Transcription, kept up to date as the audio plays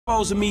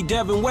Supposed to meet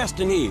Devin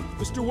Weston here.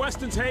 Mr.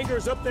 Weston's hangar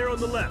is up there on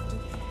the left.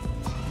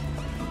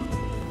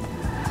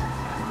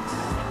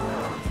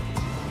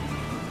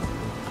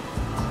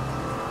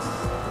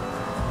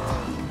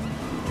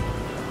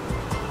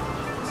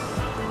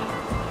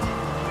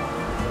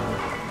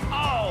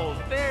 Oh,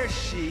 there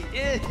she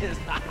is.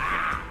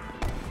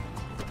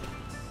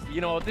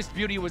 You know, if this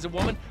beauty was a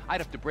woman, I'd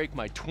have to break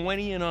my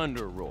 20 and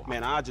under rule.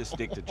 Man, I'll just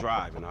stick to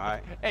driving, all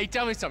right? Hey,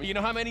 tell me something. You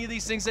know how many of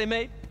these things they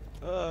made?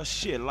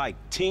 Shit, like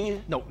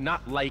 10? No,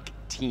 not like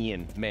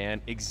 10,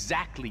 man.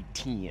 Exactly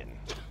 10.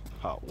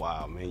 Oh,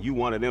 wow, man. You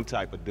one of them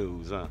type of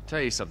dudes, huh?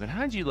 Tell you something.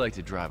 How'd you like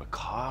to drive a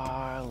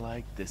car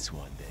like this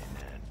one day,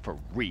 man? For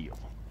real.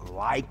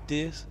 Like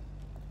this?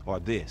 Or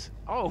this?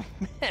 Oh,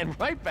 man,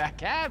 right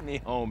back at me,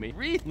 homie.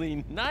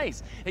 Really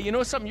nice. Hey, you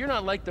know something? You're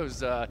not like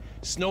those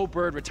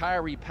snowbird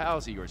retiree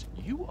pals of yours.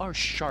 You are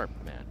sharp,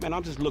 man. Man,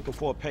 I'm just looking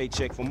for a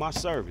paycheck for my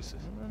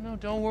services. No,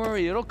 don't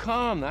worry. It'll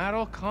come.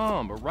 That'll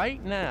come. But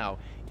right now,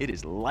 it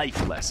is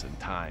life lesson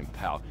time,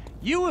 pal.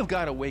 You have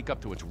got to wake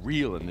up to what's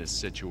real in this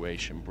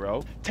situation,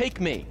 bro.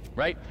 Take me,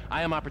 right?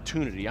 I am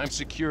opportunity. I'm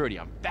security.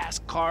 I'm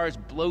fast cars,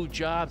 blow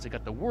jobs. I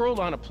got the world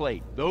on a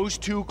plate. Those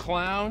two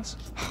clowns,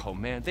 oh,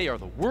 man, they are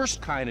the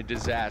worst kind of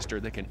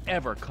disaster that can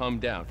ever come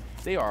down.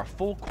 They are a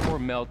full-core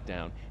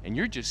meltdown, and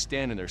you're just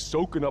standing there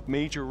soaking up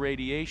major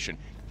radiation.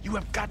 You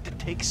have got to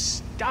take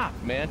stock,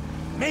 man.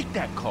 Make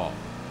that call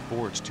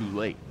before it's too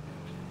late.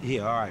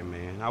 Yeah, all right,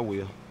 man. I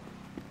will.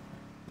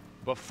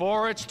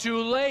 Before it's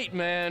too late,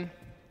 man.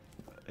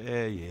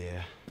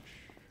 Yeah.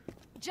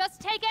 Just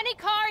take any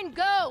car and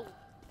go!